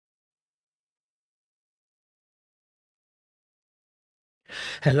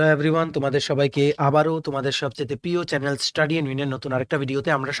Hello everyone, তোমাদের সবাইকে আবারও তোমাদের সবচেয়ে প্রিয় চ্যানেল স্টাডি এন্ড উইনের নতুন আরেকটা ভিডিওতে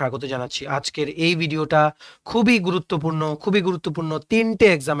আমরা স্বাগত জানাচ্ছি। আজকের এই ভিডিওটা খুবই গুরুত্বপূর্ণ তিনটে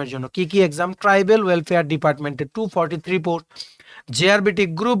এক্সামের জন্য। কি কি এক্সাম? ট্রাইবাল ওয়েলফেয়ার ডিপার্টমেন্টে 243 post, JRBT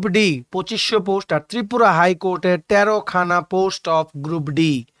group D 2500 post, আর ত্রিপুরা হাইকোর্টের 13খানা পোস্ট অফ গ্রুপ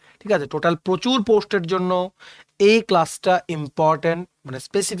ডি। ঠিক আছে, টোটাল প্রচুর পোস্টের জন্য এই ক্লাসটা ইম্পর্টেন্ট। মানে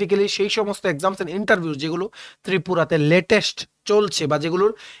স্পেসিফিক্যালি সেই সমস্ত এক্সামস এন্ড ইন্টারভিউ যেগুলো ত্রিপুরাতে লেটেস্ট চলছে বা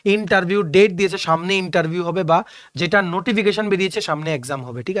যেগুলোর ইন্টারভিউ ডেট দিয়েছে, সামনে ইন্টারভিউ হবে বা যেটা নোটিফিকেশন বেরিয়েছে সামনে এক্সাম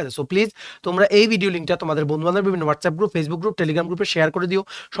হবে। ঠিক আছে, সো প্লিজ তোমরা এই ভিডিও লিঙ্কটা তোমাদের বন্ধুবান্ধব বিভিন্ন WhatsApp group, Facebook group, Telegram গ্রুপে শেয়ার করে দিও।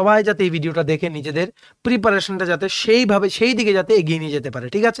 সবাই যাতে এই ভিডিওটা দেখে নিজেদের প্রিপারেশনটা যাতে সেই দিকে যাতে এগিয়ে নিয়ে যেতে পারে।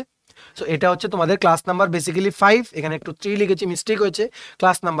 ঠিক আছে, সো এটা হচ্ছে তোমাদের ক্লাস নাম্বার বেসিক্যালি 5, এখানে একটু 3 লিখেছি, মিস্টেক হয়েছে,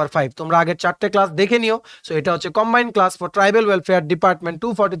 ক্লাস নাম্বার 5। তোমরা আগের 4টে ক্লাস দেখে নিও। সো এটা হচ্ছে combined class for tribal welfare department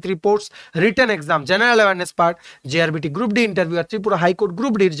 243 posts written exam, general awareness part, JRBT group D interview R Tripura high court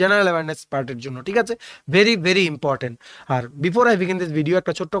group ডির জেনারেল অ্যাওয়ারনেস পার্টের জন্য। ঠিক আছে, very important. R before I begin this video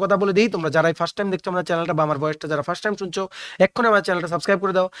একটা ছোট্ট কথা বলে দিই, তোমরা যারাই ফার্স্ট টাইম দেখছো আমার চ্যানেলটা বা আমার ভয়েসটা যারা ফার্স্ট টাইম শুনছো, এক্ষুনি আমার চ্যানেলটা সাবস্ক্রাইব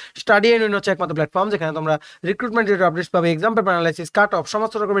করে দাও। স্টাডি এন্ড উইন হচ্ছে একমাত্র প্ল্যাটফর্ম যেখানে তোমরা রিক্রুটমেন্ট রিলেটেড আপডেটস পাবে, exam paper analysis, cut off,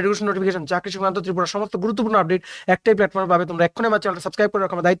 সমস্ত রকমের এডুকেশন নোটিফিকেশন, চাকরি সংক্রান্ত ত্রিপুরার সমস্ত গুরুত্বপূর্ণ আপডেট একটাই প্ল্যাটফর্মে পাবে। তোমরা এক্ষুনি আমার চ্যানেলটা সাবস্ক্রাইব করে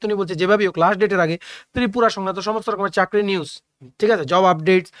রাখো। আমার দায়িত্ব নিয়ে বলছি, যেভাবেই হোক লাস্ট ডেটের আগে ত্রিপুরা সংক্রান্ত সমস্ত রকমের চাকরি নিউজ, ঠিক আছে, job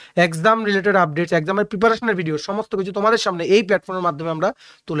updates, exam related updates, এক্সামের প্রিপারেশনের ভিডিও, সমস্ত কিছু তোমাদের সামনে এই প্ল্যাটফর্মের মাধ্যমে আমরা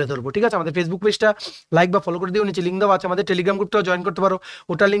তুলে ধরবো। ঠিক আছে, আমাদের ফেসবুক পেজটা লাইক বা ফলো করে দিও, নিচে লিঙ্ক দেওয়া আছে। আমাদের টেলিগ্রাম গ্রুপটাও জয়েন করতে পারো,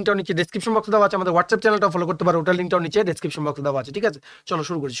 ওটার লিঙ্কটাও নিচে ডেসক্রিপশন বক্সে দেওয়া আছে। আমাদের হোয়াটসঅ্যাপ চ্যানেলটাও ফলো করতে পারো, ওটার লিঙ্কটাও নিচে ডেসক্রিপশন বক্সে দেওয়া আছে। ঠিক আছে, চলো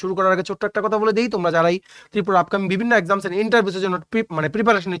শুরু করি। শুরু করার আগে ছোট্ট একটা কথা বলে দিই, তোমরা যারাই ত্রিপুরা আপকামিং বিভিন্ন এক্সামস এন্ড ইন্টারভিউসের জন্য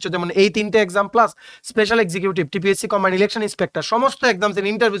প্রিপারেশন নিচ্ছ, যেমন এই 3টে exam plus special executive, TPSC combined election inspector, সমস্ত এক্সামস এন্ড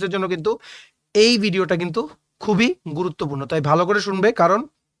ইন্টারভিউসের জন্য কিন্তু এই ভিডিওটা কিন্তু খুবই গুরুত্বপূর্ণ। তাই ভালো করে শুনবে, কারণ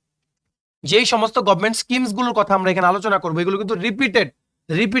যেই সমস্ত গভর্নমেন্ট স্কিমস গুলোর কথা আমরা এখানে আলোচনা করবো এগুলো কিন্তু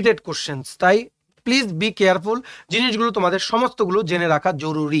রিপিটেড কোশ্চেন্স। তাই প্লিজ বি কেয়ারফুল, জিনিসগুলো তোমাদের সমস্তগুলো জেনে রাখা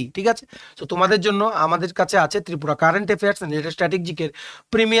জরুরি। ঠিক আছে, তো তোমাদের জন্য আমাদের কাছে আছে Tripura current affairs and latest স্ট্র্যাটেজিকের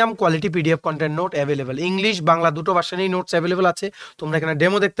premium quality PDF content note available. English Bangla দুটো ভার্সনেই নোটস অ্যাভেলেবল আছে। তোমরা এখানে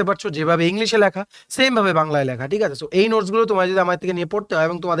ডেমো দেখতে পাচ্ছ, যেভাবে ইংলিশে লেখা সেম ভাবে বাংলায় লেখা। ঠিক আছে, সো এই নোটসগুলো তোমার যদি আমার থেকে নিয়ে পড়তে হয়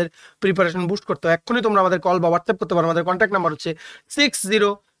এবং তোমাদের প্রিপারেশন বুস্ট করতে হয়, এক্ষুনি তোমরা আমাদের কল বা হোয়াটসঅ্যাপ করতে পারো। আমাদের কন্ট্যাক্ট নাম্বার হচ্ছে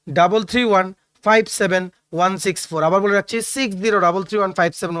 6033157164। আবার বলে রাখছি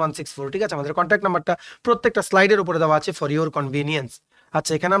 6033157164। ঠিক আছে, আমাদের কন্ট্যাক্ট নাম্বারটা প্রত্যেকটা স্লাইডের উপরে দেওয়া আছে ফর ইউর কনভিনিয়েন্স।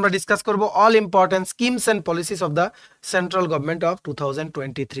 আচ্ছা, এখানে আমরা ডিসকাস করব all important schemes and policies of the central government of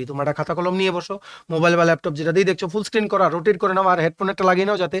 2023। তোমরা একটা খাতা কলম নিয়ে বসো, মোবাইল বা ল্যাপটপ যেটা দিয়ে দেখছো ফুল স্ক্রিন করা, রোটেট করে নাও আর হেডফোন একটা লাগিয়ে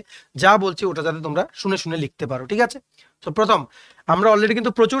নাও, যাতে যা বলছি ওটা যাতে তোমরা শুনে শুনে লিখতে পারো। ঠিক আছে, তো প্রথম আমরা অলরেডি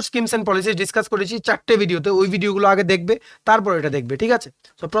কিন্তু প্রচুর স্কিমস এন্ড পলিসিস ডিসকাস করেছি 4টে ভিডিওতে, ওই ভিডিওগুলো আগে দেখবে, তারপর এটা দেখবে। ঠিক আছে,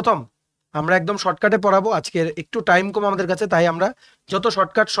 তো প্রথম আমরা একদম শর্টকাটে পড়াবো। আজকের একটু টাইম কম আমাদের কাছে, তাই আমরা যত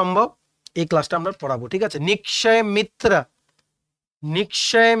শর্টকাট সম্ভব এই ক্লাসটা আমরা পড়াবো। ঠিক আছে, নিক্ষয় মিত্র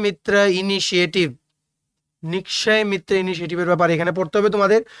ইনিশিয়েটিভের ব্যাপারে এখানে পড়তে হবে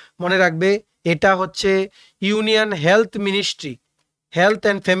তোমাদের। মনে রাখবে এটা হচ্ছে union health ministry, health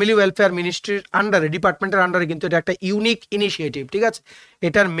and family welfare মিনিস্ট্রির আন্ডারে, ডিপার্টমেন্টের আন্ডারে কিন্তু এটা একটা ইউনিক ইনিশিয়েটিভ। ঠিক আছে,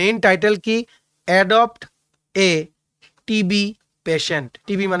 এটার মেইন টাইটেল কি? অ্যাডপ্ট এ টিবি পেশেন্ট।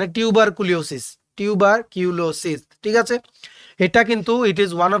 টিবি মানে টিউবারকুলোসিস। ঠিক আছে, এটা কিন্তু it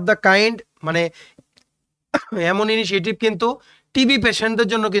is one of the kind, মানে এমন ইনিশিয়েটিভ কিন্তু টিবি পেশেন্টদের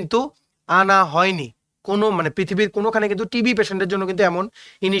জন্য কিন্তু আনা হয়নি কোনো, মানে পৃথিবীর কোনোখানে কিন্তু টিবি পেশেন্টের জন্য কিন্তু এমন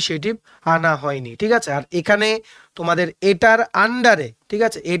ইনিশিয়েটিভ আনা হয়নি। ঠিক আছে, আর এখানে তোমাদের এটার আন্ডারে, ঠিক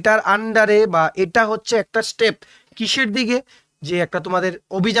আছে, এটার আন্ডারে বা এটা হচ্ছে একটা স্টেপ কিসের দিকে, যে একটা তোমাদের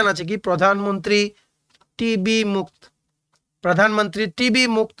অভিযান আছে কি প্রধানমন্ত্রী টিবি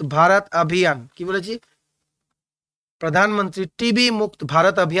মুক্ত ভারত অভিযান। কি বলেছি? প্রধানমন্ত্রী টিবি মুক্ত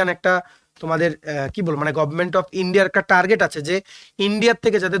ভারত অভিযান একটা তোমাদের কি বলবো, মানে গভর্নমেন্ট অফ ইন্ডিয়ার একটা টার্গেট আছে যে ইন্ডিয়ার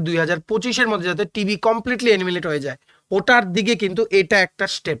থেকে যাতে 2025-এর মধ্যে যাতে টিবি কমপ্লিটলি এলিমিনেট হয়ে যায়, ওটার দিকে কিন্তু এটা একটা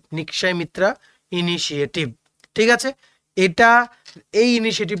স্টেপ, নিক্ষয় মিত্রা ইনিশিয়েটিভ। ঠিক আছে, এটা এই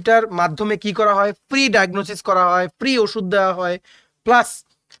ইনিশিয়েটিভটার মাধ্যমে কি করা হয়? ফ্রি ডায়াগনোসিস করা হয়, ফ্রি ওষুধ দেওয়া হয়, প্লাস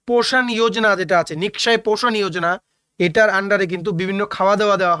পোষণ যোজনা যেটা আছে, নিক্ষয় পোষণ যোজনা, এটার আন্ডারে কিন্তু বিভিন্ন খাওয়া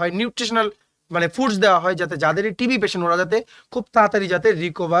দাওয়া দেওয়া হয়, নিউট্রিশনাল মানে ফুডস দেওয়া হয়, যাতে যাদের টিবি পেশেন্ট ওরা যাতে খুব তাড়াতাড়ি যাতে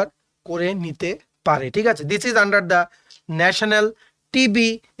রিকভার করে নিতে পারে। ঠিক আছে, this is under the national TB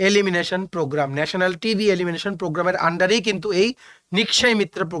elimination programme. National TB elimination প্রোগ্রামের আন্ডারেই কিন্তু এই নিক্ষয়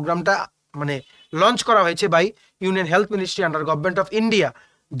মিত্র প্রোগ্রামটা মানে লঞ্চ করা হয়েছে by union health ministry under government of India,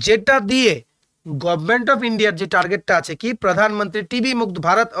 যেটা দিয়ে গভর্নমেন্ট অফ ইন্ডিয়ার যে টার্গেটটা আছে কি প্রধানমন্ত্রী টিবি মুক্ত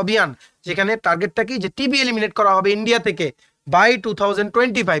ভারত অভিযান, যেখানে টার্গেটটা কি যে টিবি এলিমিনেট করা হবে ইন্ডিয়া থেকে বাই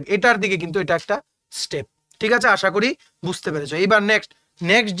 2025, এটার দিকে কিন্তু এটা একটা স্টেপ। ঠিক আছে, আশা করি বুঝতে পেরেছো। এইবার নেক্সট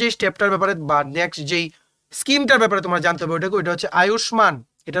নেক্সট যে স্টেপটার ব্যাপারে বা নেক্সট যেই স্কিমটার ব্যাপারে তোমরা জানতে হবে ওইটা হচ্ছে আয়ুষ্মান।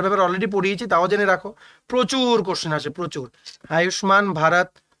 এটার ব্যাপারে অলরেডি পড়িয়েছি, তাও জেনে রাখো, প্রচুর কোশ্চেন আসে প্রচুর। আয়ুষ্মান ভারত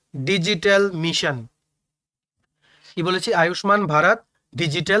ডিজিটাল মিশন, কি বলেছি, আয়ুষ্মান ভারত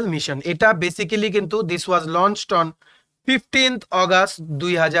ডিজিটাল মিশন। এটা বেসিক্যালি কিন্তু this was launched on 15th August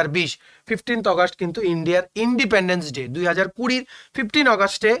 2020। 15th August কিন্তু ইন্ডিয়ার ইন্ডিপেন্ডেন্স ডে 2020 15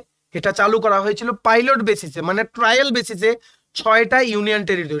 অগাস্টে এটা চালু করা হয়েছিল পাইলট বেসিসে, মানে ট্রায়াল বেসিসে 6টা ইউনিয়ন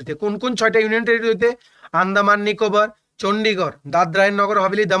টেরিটরিতে। কোন কোন 6টা ইউনিয়ন টেরিটরিতে? আন্দামান নিকোবর, চণ্ডীগড়, দাদরা এন্ড নগর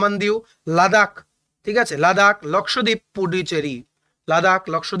হাভেলি, দমন দিউ, লাদাখ, ঠিক আছে, লাদাখ, লক্ষদ্বীপ, পুডুচেরি, লাদাখ,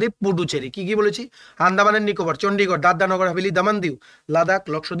 লক্ষদ্বীপ, পুডুচেরি। কি কি বলেছি? আন্দামান নিকোবর, চণ্ডীগড়, দাদরা নগর হাভেলি, দমন দিউ, লাদাখ,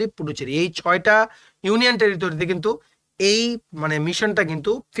 লক্ষদ্বীপ, পুডুচেরি। এই 6টা ইউনিয়ন টেরিটরিতে কিন্তু এই মানে মিশনটা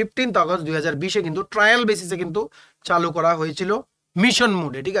কিন্তু 15th অগস্ট 2020-এ কিন্তু ট্রায়াল বেসিসে কিন্তু চালু করা হয়েছিল, মিশন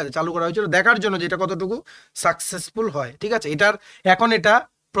মোডে, ঠিক আছে, চালু করা হয়েছিল দেখার জন্য যেটা কতটুকু সাকসেসফুল হয়, ঠিক আছে। এটার এখন এটা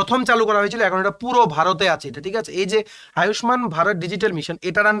প্রথম চালু করা হয়েছিল, এখন এটা পুরো ভারতে আছে এটা, ঠিক আছে। এই যে আয়ুষ্মান ভারত ডিজিটাল মিশন,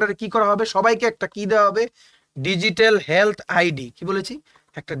 এটার আন্ডারে কি করা হবে? সবাইকে একটা কি দেওয়া হবে? Digital health ID. কি বলেছি?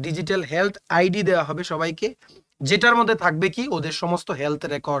 একটা ডিজিটাল হেলথ আইডি দেওয়া হবে সবাইকে, যেটার মধ্যে থাকবে কি? ওদের সমস্ত হেলথ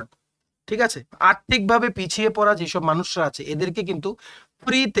রেকর্ড, ঠিক আছে। আর্থিকভাবে পিছিয়ে পড়া যেসব মানুষরা আছে এদেরকে কিন্তু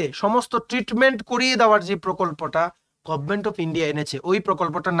ফ্রিতে সমস্ত ট্রিটমেন্ট করিয়ে দেওয়ার যে প্রকল্পটা গভর্নমেন্ট অফ ইন্ডিয়া এনেছে, ওই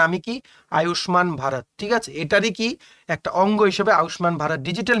প্রকল্পটার নামই কি? আয়ুষ্মান ভারত, ঠিক আছে। এটারই কি একটা অঙ্গ হিসেবে আয়ুষ্মান ভারত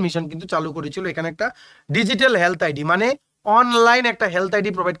ডিজিটাল মিশন কিন্তু চালু করেছিল। এখানে একটা ডিজিটাল হেলথ আইডি, মানে অনলাইন একটা হেলথ আইডি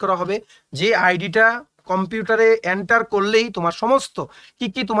প্রোভাইড করা হবে, যে আইডিটা কম্পিউটারে এন্টার করলেই তোমার সমস্ত কি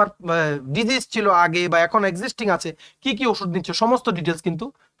কি তোমার ডিজিজ ছিল আগে বা এখন এক্সিস্টিং আছে, কি কি ওষুধ নিচ্ছে, সমস্ত ডিটেলস কিন্তু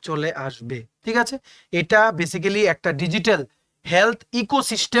চলে আসবে, ঠিক আছে। এটা বেসিক্যালি একটা ডিজিটাল হেলথ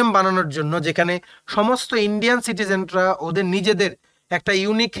ইকোসিস্টেম বানানোর জন্য, যেখানে সমস্ত ইন্ডিয়ান সিটিজেনরা ওদের নিজেদের একটা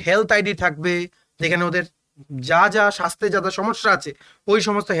ইউনিক হেলথ আইডি থাকবে, যেখানে ওদের যা যা স্বাস্থ্যে যা যা সমস্যা আছে ওই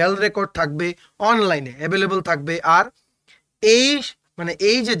সমস্ত হেলথ রেকর্ড থাকবে, অনলাইনে অ্যাভেলেবল থাকবে। আর এই মানে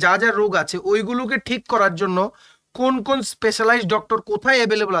এই যে যা যা রোগ আছে ওইগুলোকে ঠিক করার জন্য কোন কোন স্পেশালাইজড ডক্টর কোথায়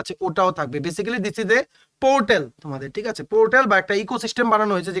অ্যাভেলেবল আছে ওটাও থাকবে। Basically this is a portal তোমাদের, ঠিক আছে, পোর্টাল বা একটা ইকোসিস্টেম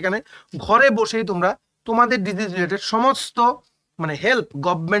বানানো হয়েছে, যেখানে ঘরে বসেই তোমরা তোমাদের ডিজিজ রিলেটেড সমস্ত মানে হেল্প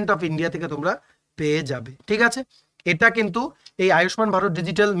গভর্নমেন্ট অফ ইন্ডিয়া থেকে তোমরা পেয়ে যাবে, ঠিক আছে। এটা কিন্তু এই আয়ুষ্মান ভারত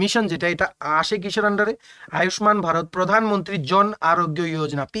ডিজিটাল মিশন যেটা, এটা আসে কিসের আন্ডারে? আয়ুষ্মান ভারত প্রধানমন্ত্রী জন আরোগ্য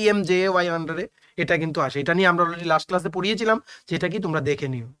যোজনা, PMJAY আন্ডারে এটা কিন্তু আসে। এটা নিয়ে আমরা অলরেডি লাস্ট ক্লাসে পড়িয়েছিলাম, যেটা কি তোমরা দেখে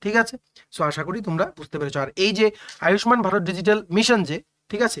নিও, ঠিক আছে। সো আশা করি তোমরা বুঝতে পেরেছো। আর এই যে আয়ুষ্মান ভারত ডিজিটাল মিশন যে,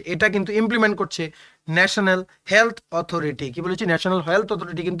 ঠিক আছে, এটা কিন্তু ইমপ্লিমেন্ট করছে ন্যাশনাল হেলথ অথরিটি। কি বলেছি? ন্যাশনাল হেলথ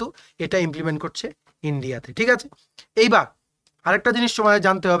অথরিটি কিন্তু এটা ইমপ্লিমেন্ট করছে ইন্ডিয়াতে, ঠিক আছে। এইবার আরেকটা জিনিস তোমাদের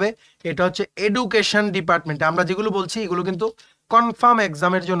জানতে হবে, এটা হচ্ছে এডুকেশন ডিপার্টমেন্ট। আমরা যেগুলো বলছি এগুলো কিন্তু কনফার্ম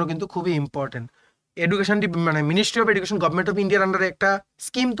এক্সামের জন্য কিন্তু খুবই ইম্পর্টেন্ট। এডুকেশন মানে ministry of education government of ইন্ডিয়ার আন্ডারে একটা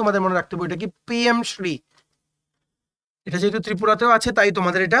স্কিম তোমাদের মনে রাখতে হবে, এটা কি? PM শ্রী। এটা যেহেতু ত্রিপুরাতেও আছে তাই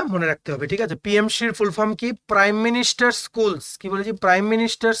তোমাদের এটা মনে রাখতে হবে, ঠিক আছে। PM শ্রীর ফুল ফর্ম কি? Prime minister schools. কি বলেছি? Prime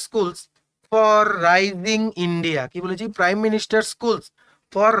minister schools for rising India. কি বলেছি? Prime minister schools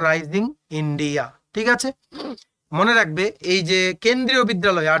for rising India, ঠিক আছে। মনে রাখবে এই যে কেন্দ্রীয়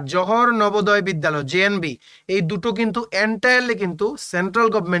বিদ্যালয় আর জওহর নবোদয় বিদ্যালয় JNB, এই দুটো কিন্তু এন্টায়ারলি কিন্তু সেন্ট্রাল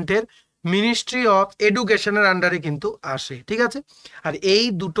গভর্নমেন্টের মিনিস্ট্রি অফ এডুকেশনের আন্ডারে কিন্তু আসে, ঠিক আছে। আর এই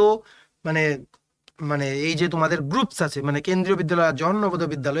দুটো মানে মানে এই যে তোমাদের গ্রুপস আছে, মানে কেন্দ্রীয় বিদ্যালয় আর জওহর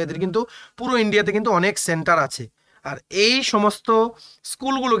নবোদয় বিদ্যালয়, এদের কিন্তু পুরো ইন্ডিয়াতে কিন্তু অনেক সেন্টার আছে। আর এই সমস্ত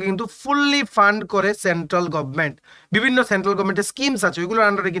স্কুলগুলোকে কিন্তু ফুললি ফান্ড করে সেন্ট্রাল গভর্নমেন্ট। বিভিন্ন সেন্ট্রাল গভর্নমেন্টের স্কিমস আছে, ওইগুলোর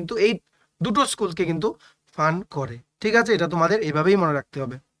আন্ডারে কিন্তু এই দুটো স্কুলকে কিন্তু ফান্ড করে, ঠিক আছে। এটা তোমাদের এইভাবেই মনে রাখতে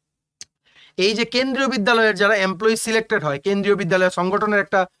হবে। এই যে কেন্দ্রীয় বিদ্যালয়ের যারা এমপ্লয়ি সিলেক্টেড হয়, কেন্দ্রীয় বিদ্যালয় সংগঠনের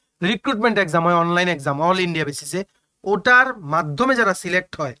একটা রিক্রুটমেন্ট এক্সাম হয়, অনলাইন এক্সাম, অল ইন্ডিয়া বেসিসে, ওটার মাধ্যমে যারা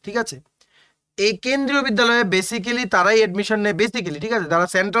সিলেক্ট হয়, ঠিক আছে, এই কেন্দ্রীয় বিদ্যালয়ে বেসিক্যালি তারাই এডমিশন নেয় বেসিক্যালি, ঠিক আছে। যারা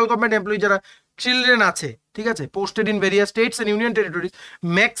সেন্ট্রাল গভর্নমেন্ট এমপ্লয়ি, যারা চিলড্রেন আছে, ঠিক আছে, posted in various states and union territories,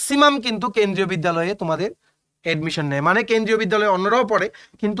 maximum কিন্তু কেন্দ্রীয় বিদ্যালয়ে তোমাদের এডমিশন নেয়। মানে কেন্দ্রীয় বিদ্যালয়ে অন্যরাও পড়ে,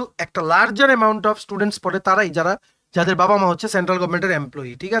 কিন্তু একটা লার্জার অ্যামাউন্ট অফ স্টুডেন্টস পড়ে তারাই যাদের বাবা মা হচ্ছে সেন্ট্রাল গভর্নমেন্টের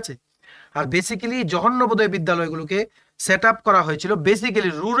এমপ্লয়ি, ঠিক আছে। আর basically Jawahar Navodaya বিদ্যালয়গুলোকে set up করা হয়েছিল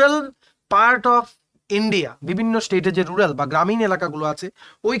basically rural part of India, বিভিন্ন স্টেটে যে রুরাল বা গ্রামীণ এলাকাগুলো আছে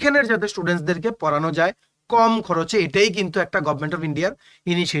ওইখানের যাতে স্টুডেন্টসদেরকে পড়ানো যায় কম খরচে, এটাই কিন্তু একটা গভর্নমেন্ট অফ ইন্ডিয়ার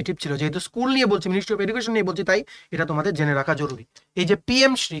ইনিশিয়েটিভ ছিল। যেহেতু স্কুল নিয়ে বলছি, মিনিস্ট্রি অফ এডুকেশন নিয়ে বলছি, তাই এটা তোমাদের জেনে রাখা জরুরি। এই যে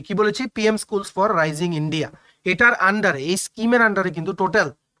PM শ্রী, কি বলেছি? PM schools for rising India, এটার আন্ডারে, এই স্কিমের আন্ডারে কিন্তু টোটাল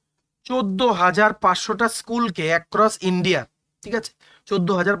 14,500টা স্কুলকে অ্যাক্রস ইন্ডিয়া, ঠিক আছে,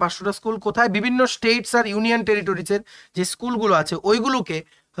 14,500টা স্কুল কোথায়? বিভিন্ন স্টেটস আর ইউনিয়ন টেরিটরিজের যে স্কুলগুলো আছে ওইগুলোকে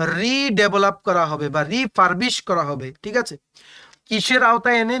রিডেভেলপ করা হবে বা রিফার্বিশ করা হবে, ঠিক আছে। কিসের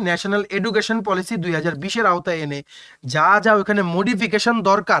আওতায় এনে? ন্যাশনাল এডুকেশন পলিসি 2020-এর আওতায় এনে যা যা ওখানে মডিফিকেশন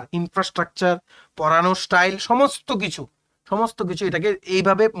দরকার, ইনফ্রাস্ট্রাকচার, পড়ানোর স্টাইল, সমস্ত কিছু এটাকে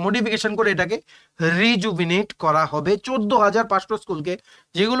এইভাবে মডিফিকেশন করে এটাকে রিজুভিনেট করা হবে 14,500 স্কুলকে,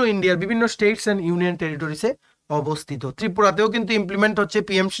 যেগুলো ইন্ডিয়ার বিভিন্ন স্টেটস অ্যান্ড ইউনিয়ন টেরিটরিসে অবস্থিত। ত্রিপুরাতেও কিন্তু ইমপ্লিমেন্ট হচ্ছে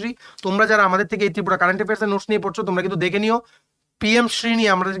পিএম শ্রী। তোমরা যারা আমাদের থেকে এই ত্রিপুরা কারেন্ট অ্যাফেয়ার্সের নোটস নিয়ে পড়ছো, তোমরা কিন্তু দেখে নিও, পিএম শ্রী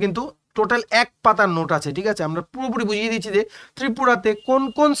নিয়ে আমাদের কিন্তু টোটাল 1 পাতার নোট আছে, ঠিক আছে? আমরা পুরোপুরি বুঝিয়ে দিচ্ছি যে ত্রিপুরাতে কোন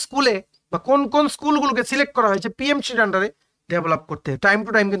কোন স্কুলে বা কোন কোন স্কুলগুলোকে সিলেক্ট করা হয়েছে পিএম শ্রীর আন্ডারে ডেভেলপ করতে। টাইম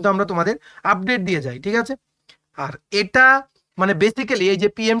টু টাইম কিন্তু আমরা তোমাদের আপডেট দিয়ে যাই, ঠিক আছে? আর এটা মানে বেসিক্যালি এই যে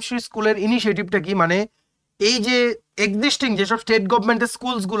পিএম শ্রী স্কুলের ইনিশিয়েটিভটা কি, মানে এই যে এক্সিস্টিং যেসব স্টেট গভর্নমেন্টের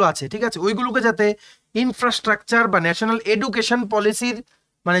স্কুলসগুলো আছে, ঠিক আছে, ওইগুলোকে যাতে ইনফ্রাস্ট্রাকচার বা ন্যাশনাল এডুকেশন পলিসির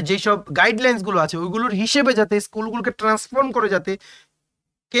মানে যেসব গাইডলাইন্সগুলো আছে ওইগুলোর হিসেবে যাতে স্কুলগুলোকে ট্রান্সফর্ম করে যাতে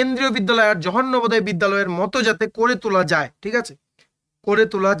কেন্দ্রীয় বিদ্যালয় আর জওহর নবোদয় বিদ্যালয়ের মতো যাতে করে তোলা যায়, ঠিক আছে, করে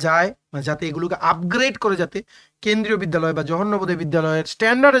তোলা যায়, মানে যাতে এগুলোকে আপগ্রেড করে যাতে কেন্দ্রীয় বিদ্যালয় বা জওহর নবোদয় বিদ্যালয়ের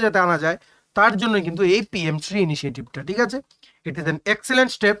স্ট্যান্ডার্ডে যাতে আনা যায়, তার জন্য কিন্তু এই পিএম শ্রী ইনিশিয়েটিভটা, ঠিক আছে? It is an excellent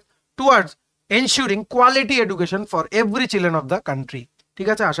step towards ensuring quality education for every children of the country, ঠিক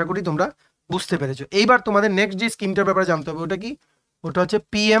আছে? আশা করি তোমরা বুঝতে পেরেছো। এইবার তোমাদের নেক্সট যে স্কিমটার ব্যাপারে জানতে হবে, ওটা কি? ওটা হচ্ছে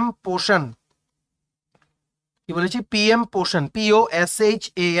পিএম পোষণ। কি বলেছি? পিএম পোষণ,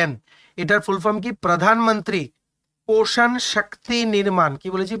 POSHAN। এটার ফুল ফর্ম কি? প্রধানমন্ত্রী পোষণ শক্তি নির্মাণ। কি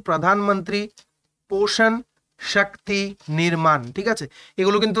বলেছি? প্রধানমন্ত্রী পোষণ শক্তি নির্মাণ, ঠিক আছে?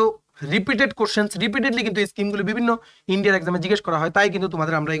 এগুলো কিন্তু রিপিটেড কোশ্চেন্স, রিপিটেডলি কিন্তু এই স্কিমগুলো বিভিন্ন ইন্ডিয়ার এক্সামে জিজ্ঞেস করা হয়, তাই কিন্তু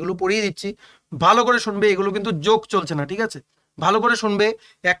তোমাদের আমরা এগুলো পড়িয়ে দিচ্ছি। ভালো করে শুনবে, এগুলো কিন্তু জোক চলছে না, ঠিক আছে? ভালো করে শুনবে,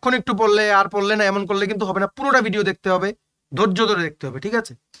 এখন একটু পড়লে আর পড়লে না এমন করলে কিন্তু হবে না, পুরোটা ভিডিও দেখতে হবে, ধৈর্য ধরে দেখতে হবে, ঠিক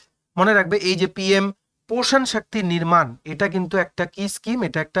আছে? মনে রাখবে এই যে পিএম পোষণ শক্তি নির্মাণ, এটা কিন্তু একটা কি স্কিম?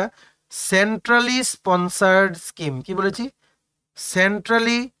 এটা একটা সেন্ট্রালি স্পন্সার্ড স্কিম। কি বলেছি?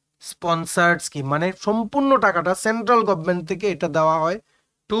 সেন্ট্রালি স্পন্সার্ড স্কিম, মানে সম্পূর্ণ টাকাটা সেন্ট্রাল গভর্নমেন্ট থেকে এটা দেওয়া হয়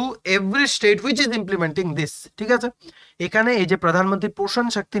to every state which is implementing this, ঠিক আছে? এখানে এই যে প্রধানমন্ত্রী পোষণ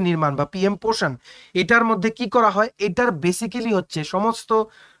শক্তি নির্মাণ বা পিএম পোষণ, এটার মধ্যে কি করা হয়? এটার বেসিক্যালি হচ্ছে সমস্ত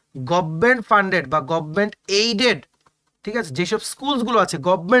গভর্নমেন্ট ফান্ডেড বা গভর্নমেন্ট এইডেড, ঠিক আছে, যেসব স্কুলসগুলো আছে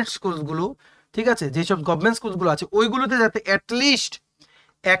গভর্নমেন্ট স্কুলসগুলো, ঠিক আছে, যেসব গভর্নমেন্ট স্কুলসগুলো আছে ওইগুলোতে যাতে অ্যাটলিস্ট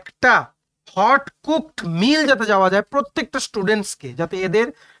একটা হট কুকড মিল যাতে যাওয়া যায় প্রত্যেকটা স্টুডেন্টসকে, যাতে এদের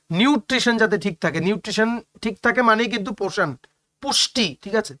নিউট্রিশন যাতে ঠিক থাকে। নিউট্রিশন ঠিক থাকে মানেই কিন্তু পোষণ, পুষ্টি,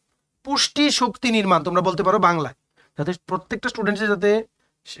 ঠিক আছে? পুষ্টি শক্তি নির্মাণ তোমরা বলতে পারো বাংলায়, যাতে প্রত্যেকটা স্টুডেন্টসের যাতে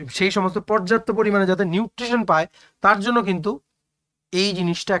সেই সমস্ত পর্যাপ্ত পরিমাণে যাতে নিউট্রিশন পায়, তার জন্য কিন্তু এই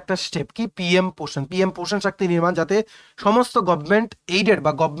জিনিসটা একটা স্টেপ। কি? পিএম পোষণ শক্তি নির্মাণ, যাতে সমস্ত গভর্নমেন্ট এইডেড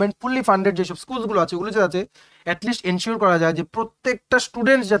বা গভর্নমেন্ট ফুললি ফান্ডেড যেসব স্কুলসগুলো আছে ওগুলো যাতে অ্যাটলিস্ট এনশিওর করা যায় যে প্রত্যেকটা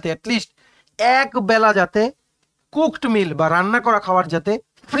স্টুডেন্টস যাতে অ্যাটলিস্ট এক বেলা যাতে কুকড মিল বা রান্না করা খাবার যাতে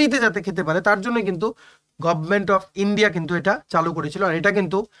ফ্রিতে যাতে খেতে পারে, তার জন্য কিন্তু গভর্নমেন্ট অফ ইন্ডিয়া কিন্তু এটা চালু করেছিল। আর এটা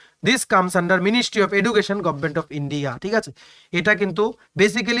কিন্তু this comes under ministry of education, government of India, ঠিক আছে? এটা কিন্তু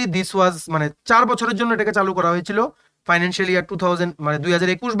বেসিক্যালি দিস ওয়াজ মানে 4 বছরের জন্য এটাকে চালু করা হয়েছিল, ফাইন্যান্সিয়াল ইয়ার 2000 মানে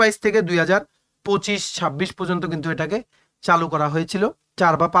 2021-22 থেকে 2025-26 পর্যন্ত কিন্তু এটাকে চালু করা হয়েছিল।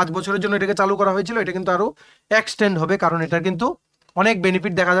 4 বা 5 বছরের জন্য এটাকে চালু করা হয়েছিল। এটা কিন্তু আরো এক্সটেন্ড হবে, কারণ এটা কিন্তু অনেক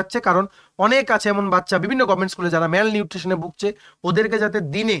বেনিফিট দেখা যাচ্ছে। কারণ অনেক আছে এমন বাচ্চা বিভিন্ন গভর্নমেন্ট স্কুলে যারা ম্যাল নিউট্রিশনে ভুগছে, ওদেরকে যাতে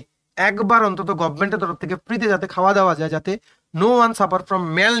দিনে একবার অন্তত গভর্নমেন্টের তরফ থেকে ফ্রিতে যাতে খাওয়া দাওয়া যায়, যাতে no one suffer from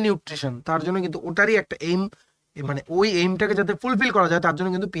mall nutrition, তার জন্য কিন্তু ওটারই একটা এইম, মানে ওই এইমটাকে যাতে ফুলফিল করা যায় তার জন্য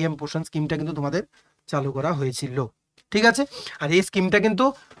কিন্তু পিএম পোষণ স্কিমটা কিন্তু তোমাদের চালু করা হয়েছিল, ঠিক আছে? আর এই স্কিমটা কিন্তু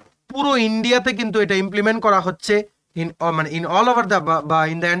পুরো ইন্ডিয়াতে কিন্তু এটা ইমপ্লিমেন্ট করা হচ্ছে, মানে ইন অল ওভার দ্য বা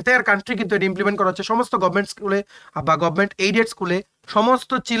ইন দ্য এন্টায়ার কান্ট্রি কিন্তু এটা ইমপ্লিমেন্ট করা হচ্ছে। সমস্ত গভর্নমেন্ট স্কুলে বা গভর্নমেন্ট এইডেড স্কুলে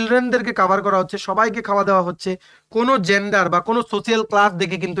সমস্ত চিলড্রেনদেরকে কভার করা হচ্ছে, সবাইকে খাওয়া দেওয়া হচ্ছে, কোনো জেন্ডার বা কোনো সোশিয়াল ক্লাস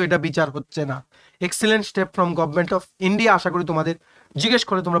দেখে কিন্তু এটা বিচার হচ্ছে না। Excellent step from government of India. আশা করি তোমাদের জিজ্ঞেস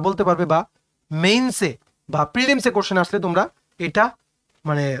করে তোমরা বলতে পারবে, বা মেইনসে বা প্রিলিমসে কোশ্চেন আসলে তোমরা এটা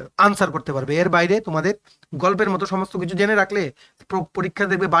মানে আনসার করতে পারবে। এর বাইরে তোমাদের গল্পের মতো সমস্ত কিছু জেনে রাখলে পরীক্ষা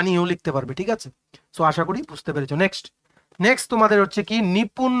দেখবে বানিয়েও লিখতে পারবে, ঠিক আছে? সো আশা করি বুঝতে পেরেছো। নেক্সট তোমাদের হচ্ছে কি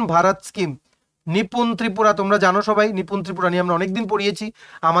নিপুণ ভারত স্কিম। নিপুণ ত্রিপুরা তোমরা জানো সবাই, নিপুণ ত্রিপুরা নিয়ে আমরা অনেকদিন পড়িয়েছি।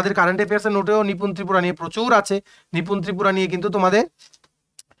 আমাদের কারেন্ট অ্যাফেয়ার্সের নোটেও নিপুণ ত্রিপুরা নিয়ে প্রচুর আছে। নিপুণ ত্রিপুরা নিয়ে কিন্তু তোমাদের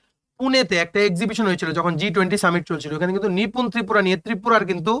পুনেতে একটা এক্সিবিশন হয়েছিল যখন G20 সামিট চলছিল, ওখানে কিন্তু নিপুণ ত্রিপুরা নিয়ে ত্রিপুরার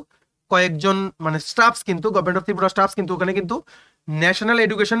কিন্তু কয়েকজন মানে স্টাফস কিন্তু গভর্নমেন্ট অফ ত্রিপুরা স্টাফস কিন্তু ওখানে কিন্তু ন্যাশনাল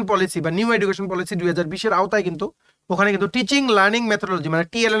এডুকেশন পলিসি বা নিউ এডুকেশন পলিসি 2020-এর আওতায় কিন্তু ওখানে কিন্তু টিচিং লার্নিং মেথোডোলজি মানে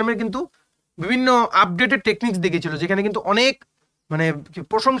TLM এর কিন্তু বিভিন্ন আপডেটেড টেকনিক্স দেখিয়েছিল, যেখানে কিন্তু অনেক মানে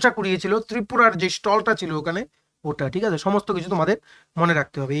প্রশংসা কুড়িয়েছিল ত্রিপুরার যে স্টলটা ছিল ওখানে ওটা, ঠিক আছে? সমস্ত কিছু তোমাদের মনে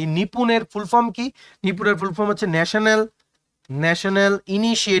রাখতে হবে। এই নিপুণের ফুল ফর্ম কি? নিপুণের ফুল ফর্ম হচ্ছে ন্যাশনাল ন্যাশনাল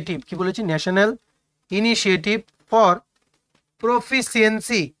ইনিশিয়েটিভ, কি বলেছি, national initiative for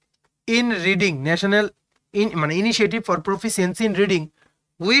proficiency in reading, national মানে initiative for proficiency in reading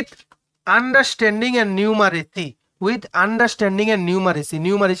with understanding and numeracy, with understanding and numeracy,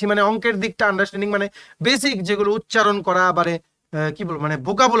 numeracy মানে অঙ্কের দিকটা, আন্ডারস্ট্যান্ডিং মানে বেসিক যেগুলো উচ্চারণ করা, আবারে কি বলবো মানে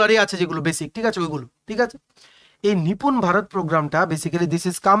ভোকাবুলারি আছে যেগুলো বেসিক, ঠিক আছে, ওইগুলো, ঠিক আছে। এই নিপুণ ভারত প্রোগ্রামটা basically this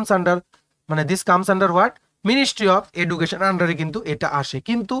comes under what, ministry of education আন্ডারে কিন্তু এটা আসে,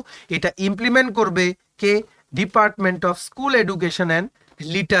 কিন্তু এটা ইমপ্লিমেন্ট করবে কে, department of school education and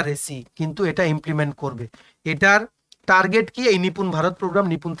literacy কিন্তু এটা ইমপ্লিমেন্ট করবে। এটার টার্গেট কি, এই নিপুণ ভারত প্রোগ্রাম,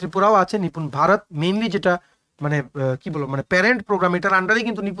 নিপুণ ত্রিপুরাও আছে, নিপুণ ভারত মেইনলি যেটা মানে কি বলবো মানে প্যারেন্ট প্রোগ্রাম, এটার আন্ডারে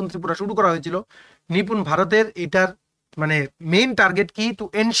কিন্তু নিপুণ ত্রিপুরা শুরু করা হয়েছিল। নিপুণ ভারতের এটার মানে মেইন টার্গেট কি, টু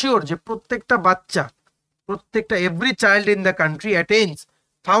এনশিওর যে প্রত্যেকটা বাচ্চা, প্রত্যেকটা every child in the country অ্যাটেইনস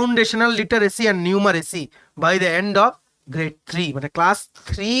foundational literacy and numeracy by the end of grade 3, মানে ক্লাস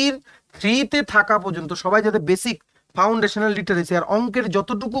 3-তে থাকা পর্যন্ত সবাই যাতে বেসিক ফাউন্ডেশনাল লিটারেসি আর অঙ্কের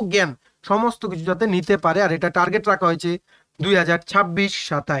যতটুকু জ্ঞান সমস্ত কিছু যাতে নিতে পারে, আর এটা টার্গেট রাখা হয়েছে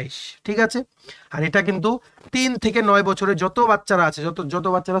 2026-27, ঠিক আছে। আর এটা কিন্তু 3 থেকে 9 বছরের যত বাচ্চারা আছে, যত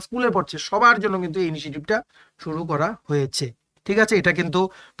বাচ্চারা স্কুলে পড়ছে সবার জন্য কিন্তু এই ইনিশিয়েটিভটা শুরু করা হয়েছে, ঠিক আছে। এটা কিন্তু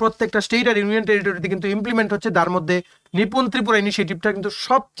প্রত্যেকটা স্টেট আর ইউনিয়ন টেরিটরিতে কিন্তু ইমপ্লিমেন্ট হচ্ছে, তার মধ্যে নিপুণ ত্রিপুরা ইনিশিয়েটিভটা কিন্তু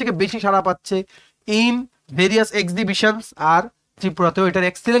সবথেকে বেশি সাড়া পাচ্ছে ইন ভেরিয়াস এক্সিবিশনস, আর ত্রিপুরাতেও এটার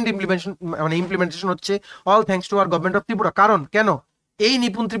এক্সিলেন্ট ইমপ্লিমেন্টেশন হচ্ছে, all thanks to our government of Tripura. কারণ কেন, এই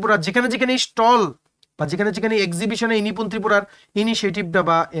নিপুণ ত্রিপুরা যেখানে যেখানে স্টল বা যেখানে যেখানে এক্সিবিশনে এই নিপুণ ত্রিপুরার ইনিশিয়েটিভটা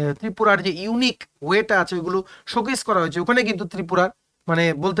বা ত্রিপুরার যে ইউনিক ওয়েটা আছে ওইগুলো শোকেস করা হয়েছে, ওখানে কিন্তু ত্রিপুরার মানে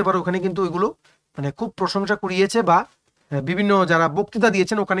বলতে পারো ওখানে কিন্তু ওইগুলো মানে খুব প্রশংসা কুড়িয়েছে, বা বিভিন্ন যারা বক্তৃতা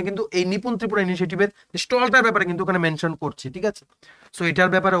দিয়েছেন ওখানে কিন্তু এই নিপুণ ত্রিপুরা ইনিশিয়েটিভের স্টলটার ব্যাপারে কিন্তু ওখানে মেনশন করছে, ঠিক আছে। সো এটার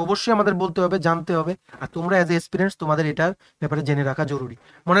ব্যাপারে অবশ্যই আমাদের বলতে হবে, জানতে হবে, আর তোমরা অ্যাজ এ এক্সপিরিয়েন্স তোমাদের এটার ব্যাপারে জেনে রাখা জরুরি।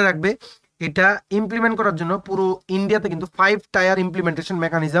 মনে রাখবে এটা ইমপ্লিমেন্ট করার জন্য পুরো ইন্ডিয়াতে কিন্তু 5 টায়ার ইমপ্লিমেন্টেশন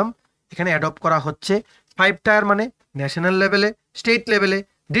মেকানিজম এখানে অ্যাডপ্ট করা হচ্ছে। 5 টায়ার মানে ন্যাশনাল লেভেলে, স্টেট লেভেলে,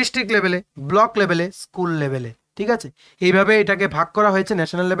 ডিস্ট্রিক্ট লেভেলে, ব্লক লেভেলে, স্কুল লেভেলে, ঠিক আছে। এইভাবে এটাকে ভাগ করা হয়েছে,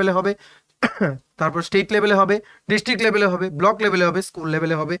 ন্যাশনাল লেভেলে হবে, তারপর স্টেট লেভেলে হবে, ডিস্ট্রিক্ট লেভেলে হবে, ব্লক লেভেলে হবে, স্কুল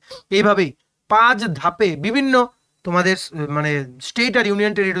লেভেলে হবে। এইভাবেই 5 ধাপে বিভিন্ন তোমাদের মানে স্টেট আর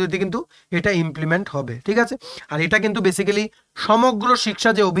ইউনিয়ন টেরিটরিতে কিন্তু এটা ইমপ্লিমেন্ট হবে, ঠিক আছে। আর এটা কিন্তু বেসিক্যালি সমগ্র শিক্ষা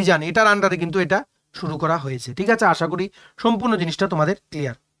যে অভিযান এটার আন্ডারে কিন্তু এটা শুরু করা হয়েছে, ঠিক আছে। আশা করি সম্পূর্ণ জিনিসটা তোমাদের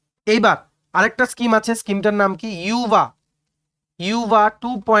ক্লিয়ার। এইবার আরেকটা স্কিম আছে, স্কিমটার নাম কি, ইউভা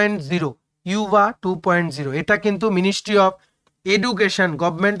 2.0, ইউভা 2.0। এটা কিন্তু ministry of education,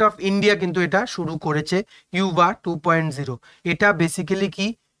 government of India কিন্তু এটা শুরু করেছে, ইউভা 2.0। এটা বেসিক্যালি কি,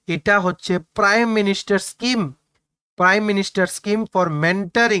 এটা হচ্ছে prime minister scheme, prime minister scheme for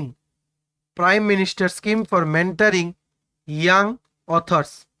মেন্টারিং, prime minister scheme for মেন্টারিং young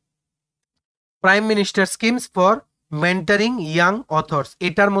authors, prime minister schemes for মেন্টারিং young authors.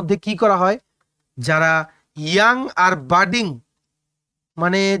 এটার মধ্যে কি করা হয়, যারা ইয়াং আর বাডিং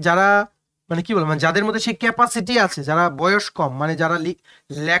মানে যারা মানে কি বলবো মানে যাদের মধ্যে সেই ক্যাপাসিটি আছে, যারা বয়স কম মানে যারা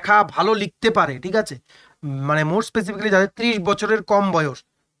লেখা ভালো লিখতে পারে, ঠিক আছে, মানে মোর স্পেসিফিক্যালি যাদের 30 বছরের কম বয়স,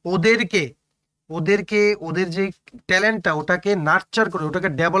 ওদেরকে ওদেরকে ওদের যে ট্যালেন্টটা ওটাকে নার্চার করে, ওটাকে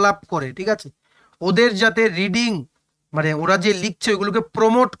ডেভেলপ করে, ঠিক আছে, ওদের যাতে রিডিং মানে ওরা যে লিখছে ওইগুলোকে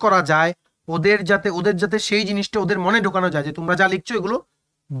প্রমোট করা যায়, ওদের যাতে সেই জিনিসটা ওদের মনে ঢোকানো যায় যে তোমরা যা লিখছো এগুলো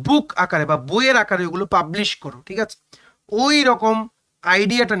বুক আকারে বা বইয়ের আকারে ওগুলো পাবলিশ করো, ঠিক আছে। ওই রকম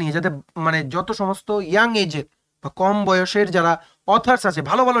আইডিয়াটা নিয়ে যাতে মানে যত সমস্ত ইয়াং এজের বা কম বয়সের যারা অথার্স আছে,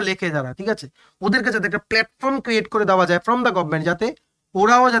 ভালো ভালো লেখে যারা, ঠিক আছে, ওদেরকে যাতে একটা প্ল্যাটফর্ম ক্রিয়েট করে দেওয়া যায় ফ্রম দ্য গভর্নমেন্ট, যাতে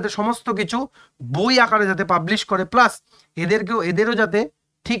ওরাও যাতে সমস্ত কিছু বই আকারে যাতে পাবলিশ করে, প্লাস এদেরও যাতে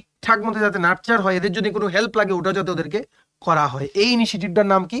ঠিকঠাক মতো যাতে নার্চার হয়, এদের যদি কোনো হেল্প লাগে ওটা যাতে ওদেরকে করা হয়। এই ইনিশিয়েটিভটার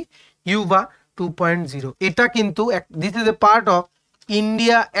নাম কি, ইউভা 2.0। এটা কিন্তু this is a part of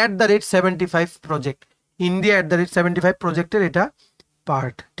India @75 project, India @75 প্রজেক্টের এটা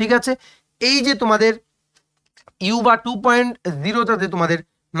পার্ট, ঠিক আছে। এই যে তোমাদের ইউভা 2.0 যাতে তোমাদের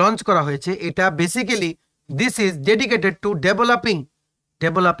লঞ্চ করা হয়েছে, এটা basically this is dedicated to developing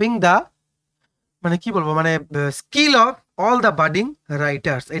the মানে কি বলবো মানে skill of all the budding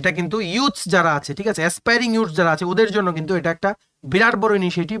writers. এটা কিন্তু ইউথস যারা আছে, ঠিক আছে, অ্যাসপায়ারিং ইউথস যারা আছে ওদের জন্য কিন্তু এটা একটা বিরাট বড়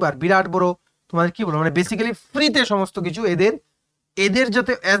ইনিশিয়েটিভ, আর বিরাট বড় তোমাদের কি বলবো মানে বেসিক্যালি ফ্রিতে সমস্ত কিছু এদের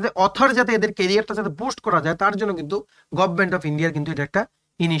যাতে অ্যাজ এ অথর যাতে এদের ক্যারিয়ারটা যাতে বুস্ট করা যায় তার জন্য কিন্তু গভর্নমেন্ট অফ ইন্ডিয়ার কিন্তু এটা একটা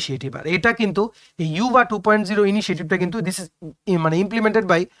ইনিশিয়েটিভ। আর এটা কিন্তু এই ইউভা 2.0 ইনিশিয়েটিভটা কিন্তু দিস ইজ মানে implemented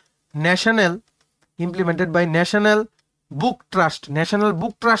by national book trust, national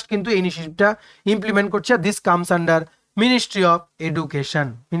book trust কিন্তু এই ইনিশিয়েটিভটা ইমপ্লিমেন্ট করছে। This comes under ministry of education,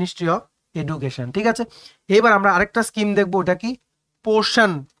 ministry of education. ঠিক আছে, এবার আমরা আরেকটা স্কিম দেখবো, ওটা কি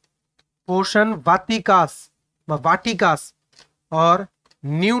পোষণ পোষণ ভাতিকাস বা ভাটিকাস অর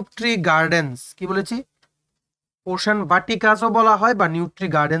নিউট্রি গার্ডেন্স। কি বলেছি, পোষণ ভাটিকাসও বলা হয় বা নিউট্রি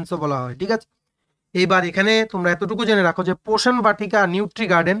গার্ডেন্সও বলা হয়। ঠিক আছে, এইবার এখানে তোমরা এতটুকু জেনে রাখো যে পোষণ বাটিকা নিউট্রি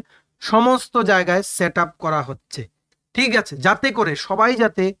গার্ডেন সমস্ত জায়গায় সেট আপ করা হচ্ছে। ঠিক আছে, যাতে করে সবাই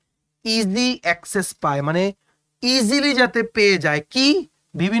যাতে ইজি অ্যাক্সেস পায়, মানে ইজিলি যাতে পেয়ে যায় কি,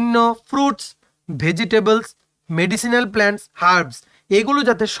 বিভিন্ন fruits, vegetables, medicinal plants, herbs, এগুলো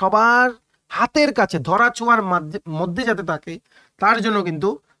যাতে সবার হাতের কাছে ধরা ছোঁয়ার মধ্যে যাতে থাকে, তার জন্য কিন্তু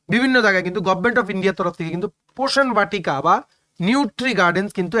বিভিন্ন জায়গায় কিন্তু গভর্নমেন্ট অফ ইন্ডিয়ার তরফ থেকে কিন্তু পোষণ বাটিকা বা নিউট্রি গার্ডেন্স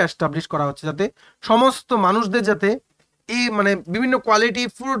কিন্তু এস্টাবলিশ করা হচ্ছে, যাতে সমস্ত মানুষদের যাতে এই মানে বিভিন্ন quality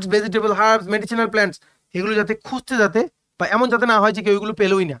fruits, vegetable, herbs, medicinal plants এগুলো যাতে খুঁজতে যাতে, বা এমন যাতে না হয় যে কেউ এগুলো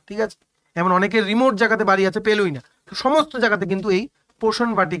পেলোই না। ঠিক আছে, এমন অনেকের রিমোট জায়গাতে বাড়ি আছে পেলোই না, তো সমস্ত জায়গাতে কিন্তু এই পোষণ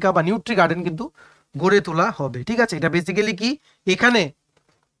বাটিকা বা নিউট্রি গার্ডেন কিন্তু গড়ে তোলা হবে। ঠিক আছে, এটা বেসিক্যালি কি, এখানে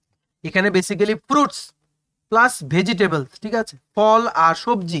এখানে বেসিক্যালি ফ্রুটস প্লাস ভেজিটেবলস, ঠিক আছে, ফল আর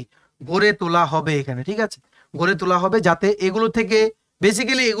সবজি গড়ে তোলা হবে এখানে। ঠিক আছে, গড়ে তোলা হবে যাতে এগুলো থেকে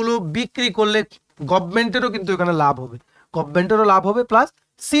বেসিক্যালি এগুলো বিক্রি করলে গভর্নমেন্টেরও কিন্তু এখানে লাভ হবে, গভর্নমেন্টেরও লাভ হবে, প্লাস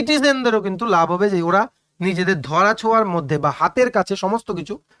সিটিজেনদেরও কিন্তু লাভ হবে, যে ওরা নিজেদের ধরা ছোঁয়ার মধ্যে বা হাতের কাছে সমস্ত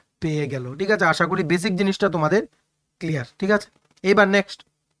কিছু পেয়ে গেল। ঠিক আছে, আশা করি বেসিক জিনিসটা তোমাদের ক্লিয়ার। ঠিক আছে, এবার নেক্সট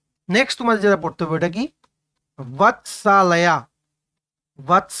নেক্সট তোমাদের যেটা পড়তে হবে, এটা কি বৎসালয়া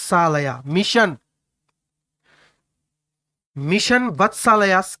বৎসালয়া মিশন মিশন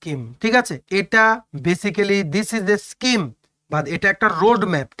বৎসালয়া স্কিম। ঠিক আছে, এটা basically this is a scheme বা এটা একটা রোড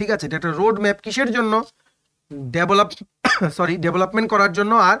ম্যাপ। ঠিক আছে, এটা একটা রোড ম্যাপ কিসের জন্য, ডেভেলপমেন্ট করার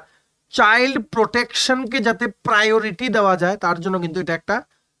জন্য, আর চাইল্ড প্রোটেকশনকে যাতে প্রায়োরিটি দেওয়া যায় তার জন্য কিন্তু এটা একটা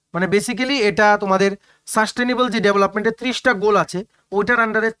মানে বেসিক্যালি এটা তোমাদের সাস্টেনেবল যে ডেভেলপমেন্টের 30টা গোল আছে ওইটার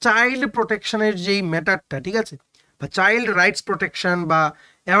আন্ডারে চাইল্ড প্রোটেকশনের যেই ম্যাটারটা, ঠিক আছে, বা চাইল্ড রাইটস প্রোটেকশন বা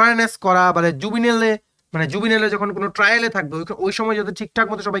অ্যাওয়ারনেস করা, মানে জুবিনেলে যখন কোনো ট্রায়ালে থাকবে ওই সময় যদি ঠিকঠাক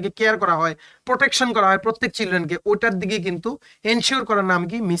মতো সবাইকে কেয়ার করা হয়, প্রোটেকশন করা হয় প্রত্যেক চিলড্রেনকে, ওটার দিকে কিন্তু এনশিওর করার নাম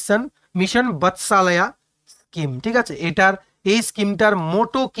কি মিশন বৎসালয়া স্কিম। ঠিক আছে, এটার এই স্কিমটার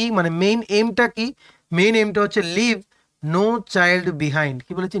মোটো কি, মানে মেইন এইমটা কি, মেইন এইমটা হচ্ছে লিভ নো চাইল্ড বিহাইন্ড।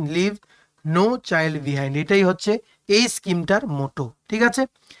 কি বলেছি, লিভ নো চাইল্ড বিহাইন্ড, এটাই হচ্ছে এই স্কিমটার মোটো। ঠিক আছে,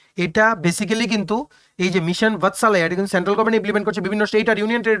 এটা বেসিক্যালি কিন্তু এই যে মিশন বৎসালয়া এটা কিন্তু সেন্ট্রাল গভর্নমেন্ট ইমপ্লিমেন্ট করছে, বিভিন্ন স্টেট আর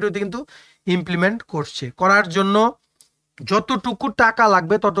ইউনিয়ন টেরিটরিতে কিন্তু ইমপ্লিমেন্ট করছে। করার জন্য যতটুকু টাকা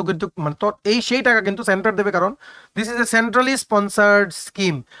লাগবে তত কিন্তু মানে সেই টাকা কিন্তু সেন্টার দেবে, কারণ this is a centrally sponsored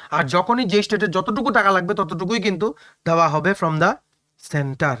scheme. আর যখনই যে স্টেটের যতটুকু টাকা লাগবে ততটুকুই কিন্তু দেওয়া হবে ফ্রম দ্য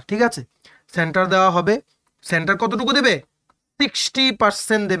সেন্টার। ঠিক আছে, সেন্টার দেওয়া হবে, সেন্টার কতটুকু দেবে,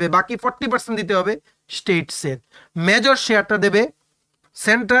 60% দেবে, বাকি 40% দিতে হবে স্টেটসের। মেজর শেয়ারটা দেবে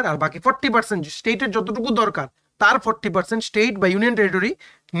সেন্টার, আর বাকি 40% স্টেটের যতটুকু দরকার তার 40% স্টেট বা ইউনিয়ন টেরিটরি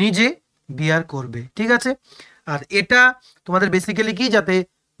নিজে বিয়ার করবে। ঠিক আছে, আর এটা তোমাদের বেসিক্যালি কি, যাতে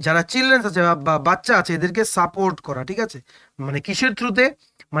যারা চিলড্রেন্স আছে বা বাচ্চা আছে এদেরকে সাপোর্ট করা। ঠিক আছে, মানে কিসের থ্রুতে,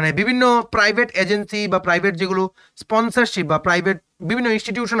 মানে বিভিন্ন প্রাইভেট এজেন্সি বা প্রাইভেট যেগুলো স্পন্সরশিপ বা প্রাইভেট বিভিন্ন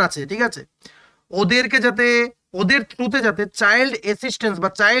ইনস্টিটিউশন আছে, ঠিক আছে, ওদেরকে যাতে ওদের থ্রুতে যাতে চাইল্ড অ্যাসিস্ট্যান্স বা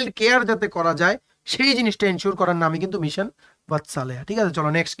চাইল্ড কেয়ার যাতে করা যায় সেই জিনিসটা এনশিওর করার নামই কিন্তু মিশন বৎসালয়া। ঠিক আছে, চলো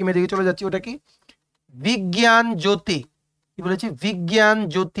নেক্সট স্কিমের দিকে চলে যাচ্ছি, ওটা কি বিজ্ঞান জ্যোতি। কি বলেছি, বিজ্ঞান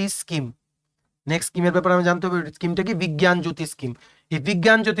জ্যোতি স্কিম। নেক্সট স্কিমের ব্যাপারে আমি জানতে হবে, স্কিমটা কি বিজ্ঞান জ্যোতি স্কিম। এই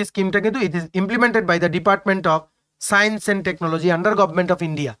বিজ্ঞান জ্যোতি স্কিমটা কিন্তু it is implemented by the department of science and technology under government of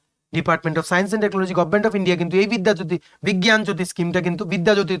India. Department of science and technology government of India কিন্তু এই বিজ্ঞান জ্যোতি স্কিমটা কিন্তু,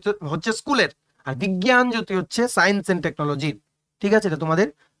 বিদ্যা জ্যোতি হচ্ছে স্কুলের আর বিজ্ঞান জ্যোতি হচ্ছে সায়েন্স অ্যান্ড টেকনোলজির। ঠিক আছে, এটা তোমাদের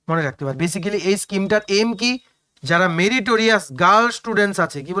মনে রাখতে হবে। বেসিক্যালি এই স্কিমটার এম কি, যারা মেরিটোরিয়াস গার্ল স্টুডেন্টস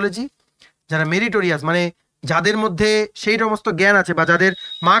আছে, কি বলেছি, যারা মেরিটোরিয়াস মানে যাদের মধ্যে সেই সমস্ত জ্ঞান আছে বা যাদের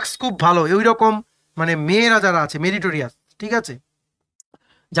মার্কস খুব ভালো, ওই রকম মানে মেয়েরা যারা আছে মেরিটোরিয়াস, ঠিক আছে,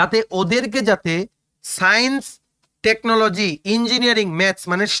 যাতে ওদেরকে যাতে সায়েন্স, টেকনোলজি, ইঞ্জিনিয়ারিং, ম্যাথস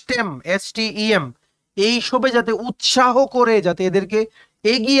মানে স্টেম STEM এইসবে যাতে উৎসাহ করে যাতে এদেরকে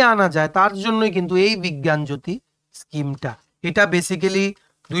এগিয়ে আনা যায়, তার জন্যই কিন্তু এই বিজ্ঞান জ্যোতি স্কিমটা। এটা বেসিক্যালি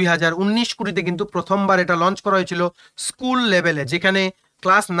 2019-20 কিন্তু প্রথমবার এটা লঞ্চ করা হয়েছিল স্কুল লেভেলে, যেখানে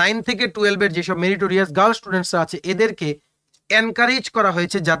ক্লাস 9 থেকে 12-এর যেসব মেরিটোরিয়াস গার্ল স্টুডেন্টসরা আছে এদেরকে এনকারেজ করা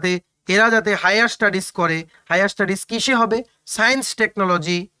হয়েছে যাতে এরা যাতে হায়ার স্টাডিজ করে। হায়ার স্টাডিজ কিসে হবে, সায়েন্স,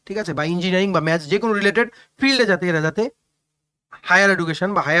 টেকনোলজি, ঠিক আছে, বা ইঞ্জিনিয়ারিং বা ম্যাথস যে কোনো রিলেটেড ফিল্ডে যাতে এরা যাতে হায়ার এডুকেশন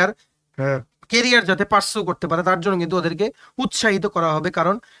বা হায়ার কেরিয়ার যাতে পার্সু করতে পারে, তার জন্য কিন্তু ওদেরকে উৎসাহিত করা হবে।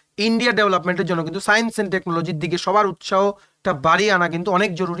 কারণ ইন্ডিয়া ডেভেলপমেন্টের জন্য কিন্তু সায়েন্স অ্যান্ড টেকনোলজির দিকে সবার উৎসাহটা বাড়িয়ে আনা কিন্তু অনেক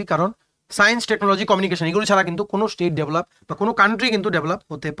জরুরি, কারণ সায়েন্স, টেকনোলজি, কমিউনিকেশন এগুলো ছাড়া কিন্তু কোনো স্টেট ডেভেলপ বা কোনো কান্ট্রি কিন্তু ডেভেলপ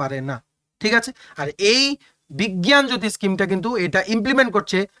হতে পারে না। ঠিক আছে। আর এই বিজ্ঞান জ্যোতি স্কিমটা কিন্তু এটা ইমপ্লিমেন্ট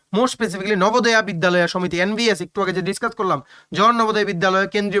করছে মোস্ট স্পেসিফিকলি নবোদয়া বিদ্যালয় সমিতি, এনভিএস, একটু আগে যে ডিসকাস করলাম জওহর নবোদয় বিদ্যালয়,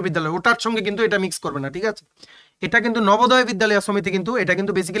 কেন্দ্রীয় বিদ্যালয়, ওটার সঙ্গে কিন্তু এটা মিক্স করবে না, ঠিক আছে। এটা কিন্তু নবোদয় বিদ্যালয় সমিতি, কিন্তু এটা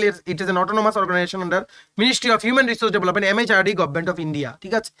কিন্তু basically it is an autonomous organisation under ministry of human resource development, MHRD, government of India,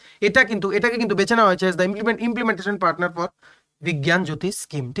 ঠিক আছে। এটাকে কিন্তু বেছে নেওয়া হয়েছে as the implementation partner for বিজ্ঞান জ্যোতি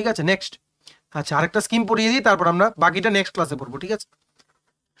স্কিম, ঠিক আছে। নেক্সট, আচ্ছা আরেকটা স্কিম পড়িয়ে দিই, তারপর আমরা বাকিটা নেক্সট ক্লাসে পড়বো, ঠিক আছে।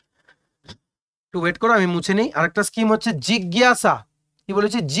 একটু ওয়েট করো, আমি মুছে নিই। আরেকটা স্কিম হচ্ছে জিজ্ঞাসা, কি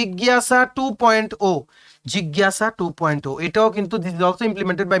বলেছি, জিজ্ঞাসা 2.0, জিজ্ঞাসা 2.0, এটাও কিন্তু this is also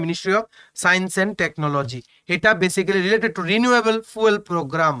implemented by ministry of science and technology. এটা basically related to renewable fuel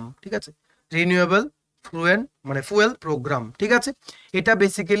programme, ঠিক আছে, রিনিউয়েবল ফুয়েল প্রোগ্রাম, ঠিক আছে। এটা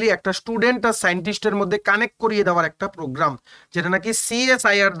বেসিক্যালি একটা স্টুডেন্ট আর সায়েন্টিস্টের মধ্যে কানেক্ট করিয়ে দেওয়ার একটা প্রোগ্রাম, যেটা নাকি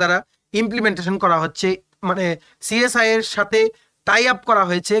সিএসআইআর দ্বারা ইমপ্লিমেন্টেশন করা হচ্ছে, মানে সিএসআই এর সাথে টাই আপ করা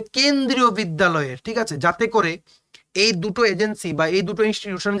হয়েছে কেন্দ্রীয় বিদ্যালয়ের, ঠিক আছে, যাতে করে এই দুটো এজেন্সি বা এই দুটো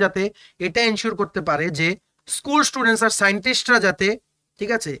ইনস্টিটিউশন যাতে এটা এনশিওর করতে পারে যে স্কুল স্টুডেন্টস আর সায়েন্টিস্টরা যাতে, ঠিক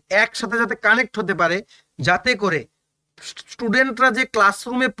আছে, একসাথে যাতে কানেক্ট হতে পারে, যাতে করে স্টুডেন্টরা যে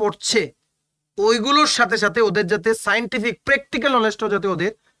ক্লাসরুমে পড়ছে ওইগুলোর সাথে সাথে ওদের যাতে সায়েন্টিফিক প্র্যাকটিক্যাল নলেজটাও যাতে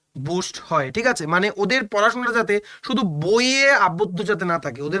ওদের বুস্ট হয়, ঠিক আছে। মানে ওদের পড়াশোনাটা যাতে শুধু বইয়ে আবদ্ধ যাতে না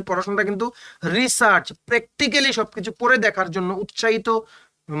থাকে, ওদের পড়াশোনাটা কিন্তু রিসার্চ প্র্যাকটিক্যালি সবকিছু করে দেখার জন্য উৎসাহিত,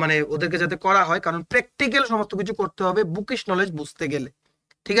 মানে ওদেরকে যাতে করা হয়, কারণ প্র্যাকটিক্যাল সমস্ত কিছু করতে হবে বুকিশ নলেজ বুঝতে গেলে,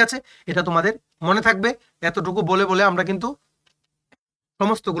 ঠিক আছে। এটা তোমাদের মনে থাকবে। এতটুকু বলে বলে আমরা কিন্তু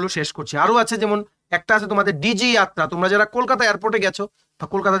সমস্তগুলো শেষ করছি। আরো আছে, যেমন একটা আছে তোমাদের ডিজি যাত্রা। তোমরা যারা কলকাতা এয়ারপোর্টে গেছো বা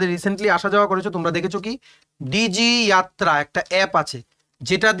কলকাতাতে রিসেন্টলি আসা যাওয়া করেছো, তোমরা দেখেছো কি ডিজি যাত্রা একটা অ্যাপ আছে,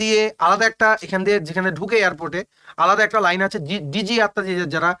 যেটা দিয়ে আলাদা একটা, এখান দিয়ে যেখানে ঢুকে এয়ারপোর্টে আলাদা একটা লাইন আছে ডিজি যাত্রা,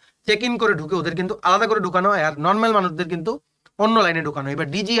 যারা চেক ইন করে ঢুকে ওদের কিন্তু আলাদা করে ঢুকানো হয়, আর নর্মাল মানুষদের কিন্তু অন্য লাইনে ঢুকানো হয়। এবার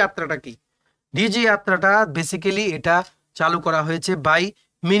ডিজি যাত্রাটা কি? ডিজি যাত্রাটা বেসিক্যালি এটা চালু করা হয়েছে by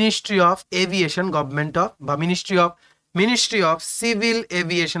ministry of aviation, government of বা মিনিস্ট্রি অফ সিভিল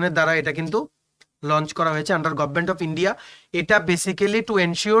এভিয়েশনের দ্বারা এটা কিন্তু লঞ্চ করা হয়েছে আন্ডার গভর্নমেন্ট অফ ইন্ডিয়া। এটা বেসিক্যালি টু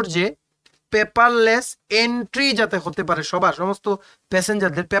এনশিওর যে পেপারলেস এন্ট্রি যাতে হতে পারে, সমস্ত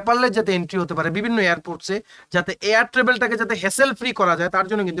প্যাসেঞ্জারদের পেপারলেস যাতে এন্ট্রি হতে পারে বিভিন্ন এয়ারপোর্টসে, যাতে এয়ার ট্রাভেলটাকে যাতে হ্যাসেল ফ্রি করা যায়, তার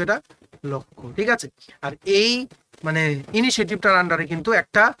জন্য কিন্তু এটা লক্ষ্য, ঠিক আছে। আর এই মানে ইনিশিয়েটিভটার আন্ডারে কিন্তু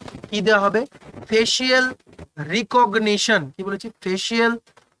একটা কি দেওয়া হবে, ফেসিয়াল রিকগনিশন, কি বলেছি, ফেসিয়াল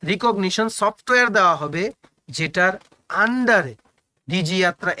রিকগনিশন সফটওয়্যার দেওয়া হবে, যেটার আন্ডারে ডিজি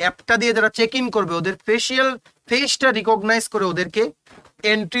যাত্রা অ্যাপটা দিয়ে যারা চেক ইন করবে ওদের ফেসটা রিকগনাইজ করে ওদেরকে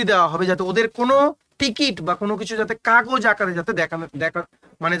এন্ট্রি দেওয়া হবে, যাতে ওদের কোনো টিকিট বা কোনো কিছু যাতে কাগজ আকারে যাতে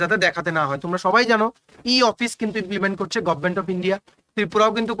যাতে দেখাতে না হয়। তোমরা সবাই জানো ই অফিস কিন্তু ইমপ্লিমেন্ট করছে গভর্নমেন্ট অফ ইন্ডিয়া,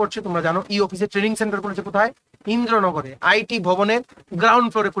 ত্রিপুরাও কিন্তু করছে। তোমরা জানো ই অফিসের ট্রেনিং সেন্টার করেছে কোথায়, ইন্দ্রনগরে, আইটি ভবনের গ্রাউন্ড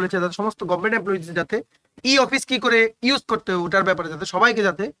ফ্লোরে খুলেছে, যাতে সমস্ত গভর্নমেন্ট এমপ্লয়িজ যাতে ই অফিস কি করে ইউজ করতে হবে ওটার ব্যাপারে যাতে সবাইকে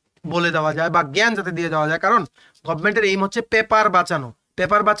যাতে বলে দেওয়া যায় বা জ্ঞান যাতে দিয়ে দেওয়া যায়। কারণ গভর্নমেন্টের এইম হচ্ছে পেপার বাঁচানো,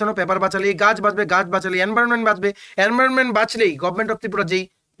 পেপার বাঁচালেই গাছ বাঁচবে, গাছ বাঁচালেই এনভায়রনমেন্ট বাঁচবে, এনভায়রনমেন্ট বাঁচলেই গভর্নমেন্ট অফ ত্রিপুরা যেই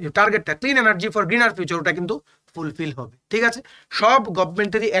টার্গেটটা clean energy for greener future ওটা কিন্তু ফুলফিল হবে, ঠিক আছে। সব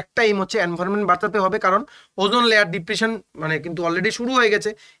গভর্নমেন্টেরই একটা এইম হচ্ছে এনভায়রনমেন্ট বাঁচাতে হবে, কারণ ওজোন লেয়ার ডিপ্রেশন মানে কিন্তু অলরেডি শুরু হয়ে গেছে,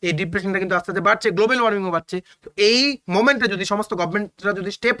 এই ডিপ্রেশনটা কিন্তু আস্তে আস্তে বাড়ছে, গ্লোবাল ওয়ার্মিংও বাড়ছে। তো এই মোমেন্টে যদি সমস্ত গভর্নমেন্টরা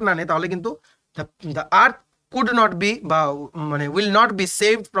যদি স্টেপ না নেয়, তাহলে কিন্তু the earth could not be বা মানে will not be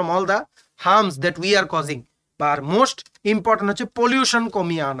saved from all the harms that we are causing. R most important হচ্ছে পলিউশন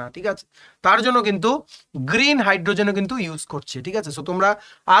কমিয়ে আনা, ঠিক আছে। তার জন্য কিন্তু গ্রিন হাইড্রোজেনও কিন্তু ইউজ করছে, ঠিক আছে। সো তোমরা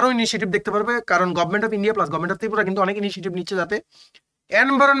আরো ইনিশিয়েটিভ দেখতে পারবে, কারণ government of India plus government of Tripura কিন্তু অনেক ইনিশিয়েটিভ নিচ্ছে যাতে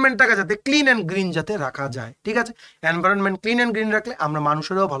এনভায়রনমেন্টটাকে যাতে ক্লিন অ্যান্ড গ্রিন যাতে রাখা যায়, ঠিক আছে। এনভায়রনমেন্ট ক্লিন অ্যান্ড গ্রিন রাখলে আমরা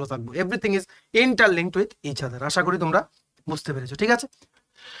মানুষেরাও ভালো থাকবো। Everything is interlinked with each other. আশা করি তোমরা বুঝতে পেরেছো, ঠিক আছে।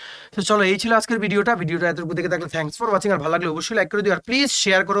 তো চলো, এই ছিল আজকের ভিডিওটা এতটুকু দেখে থাকলে থ্যাঙ্কস ফর ওয়াচিং। আর ভালো লাগলে অবশ্যই লাইক করে দিও, আর প্লিজ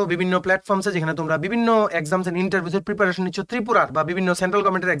শেয়ার করো বিভিন্ন প্ল্যাটফর্মসে যেখানে তোমরা বিভিন্ন এক্সামস এন্ড ইন্টারভিউসের প্রিপারেশন নিচ্ছ ত্রিপুরার বা বিভিন্ন সেন্ট্রাল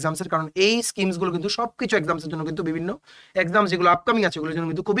গভর্নমেন্টের এক্সামসের। কারণ এই স্কিমসগুলো কিন্তু সবকিছু এক্সামসের জন্য কিন্তু বিভিন্ন এক্সাম যেগুলো আপকামিং আছে ওগুলোর জন্য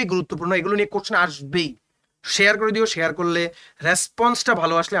কিন্তু খুবই গুরুত্বপূর্ণ, এগুলো নিয়ে কোশ্চেন আসবেই। শেয়ার করে দিও, শেয়ার করলে রেসপন্সটা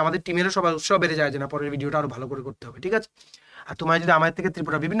ভালো আসলে আমাদের টিমেরও সবাই উৎসাহ বেড়ে যায় যে না পরের ভিডিওটা আরো ভালো করে করতে হবে, ঠিক আছে। আর তোমার যদি আমাদের থেকে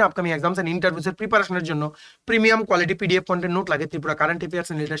ত্রিপুরা বিভিন্ন আপকামিং এক্সামস এন্ড ইন্টারভিউসের প্রিপারেশনের জন্য premium quality PDF content note লাগে, Tripura current affairs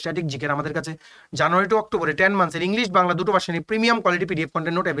and latest static জিকের আমাদের কাছে জানুয়ারি টু অক্টোবরে 10 মান্থসের ইংলিশ বাংলা দুটো ভার্সনে premium quality PDF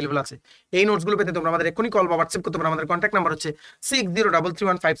content note available আছে। এই নোটসগুলো পেতে তোমরা আমাদের এখনই কল বা হোয়াটসঅ্যাপ করতে পারো। আমাদের কন্ট্যাক্ট নাম্বার হচ্ছে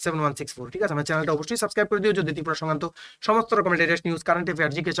 6033157164, ঠিক আছে। আমার চ্যানেলটা অবশ্যই সাবস্ক্রাইব করে দিও যদি ত্রিপুরা সংক্রান্ত সমস্ত রকমের latest news, current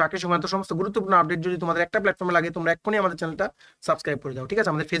affair, GK, চাকরি সংক্রান্ত সমস্ত গুরুত্বপূর্ণ আপডেট যদি তোমাদের একটা প্ল্যাটফর্মে লাগে, তোমরা এখনই আমাদের চ্যানেলটা সাবস্ক্রাইব করে দাও, ঠিক আছে।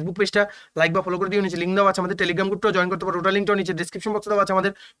 আমাদের ফেসবুক পেজটা লাইক বা ফলো করে দিও, নিচে লিঙ্ক দেওয়া আছে। আমাদের টেলিগ্রাম গ্রুপটা জয়েন করতে পারো, ওটা লিঙ্ক লিঙ্কটা নিচে ডেসক্রিপশন বক্সে দেওয়া আছে,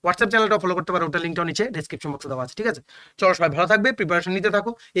 আমাদের হোয়াটসঅ্যাপ চ্যানেলটা ফলো করতে পারো, ওটার লিঙ্কটাও নিচে ডেসক্রিপশন বক্সে দেওয়া আছে। ঠিক আছে, চলো সবাই ভালো থাকবে, প্রিপারেশন নিতে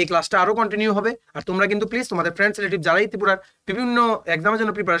থাকো, এই ক্লাসটা আরো কন্টিনিউ হবে। আর তোমরা কিন্তু প্লিজ তোমাদের ফ্রেন্ডস রিলেটিভ যারাই ত্রিপুরার বিভিন্ন এক্সামের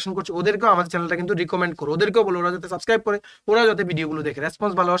জন্য প্রিপারেশন করছে ওদেরকেও আমাদের চ্যানেলটা কিন্তু রিকমেন্ড করো, ওদেরকেও বলো ওরা যাতে সাবস্ক্রাইব করে, ওরা যাতে ভিডিওগুলো দেখে।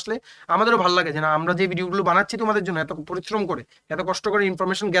 রেসপন্স ভালো আসলে আমাদেরও ভালো লাগে যে না আমরা যে ভিডিওগুলো বানাচ্ছি তোমাদের জন্য, এত পরিশ্রম করে, এত কষ্ট করে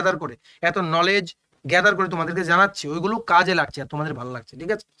ইনফরমেশন গ্যাদার করে, এত নলেজ গ্যাদার করে তোমাদেরকে জানাচ্ছি, ওইগুলো কাজে লাগছে আর তোমাদের ভালো লাগছে।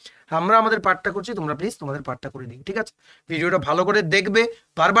 ঠিক আছে, আমরা আমাদের পার্টটা করছি, তোমরা প্লিজ তোমাদের পার্টটা করে দিও। ঠিক আছে, ভিডিওটা ভালো করে দেখবে,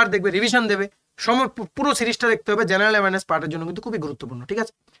 বারবার দেখবে, রিভিশন দেবে, পুরো সিরিজটা দেখতে হবে, জেনারেল অ্যাওয়ারনেস পার্টের জন্য কিন্তু খুবই গুরুত্বপূর্ণ। ঠিক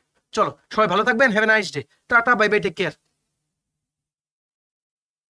আছে, চলো সবাই ভালো থাকবেন, have a nice day, tata, bye bye, take care.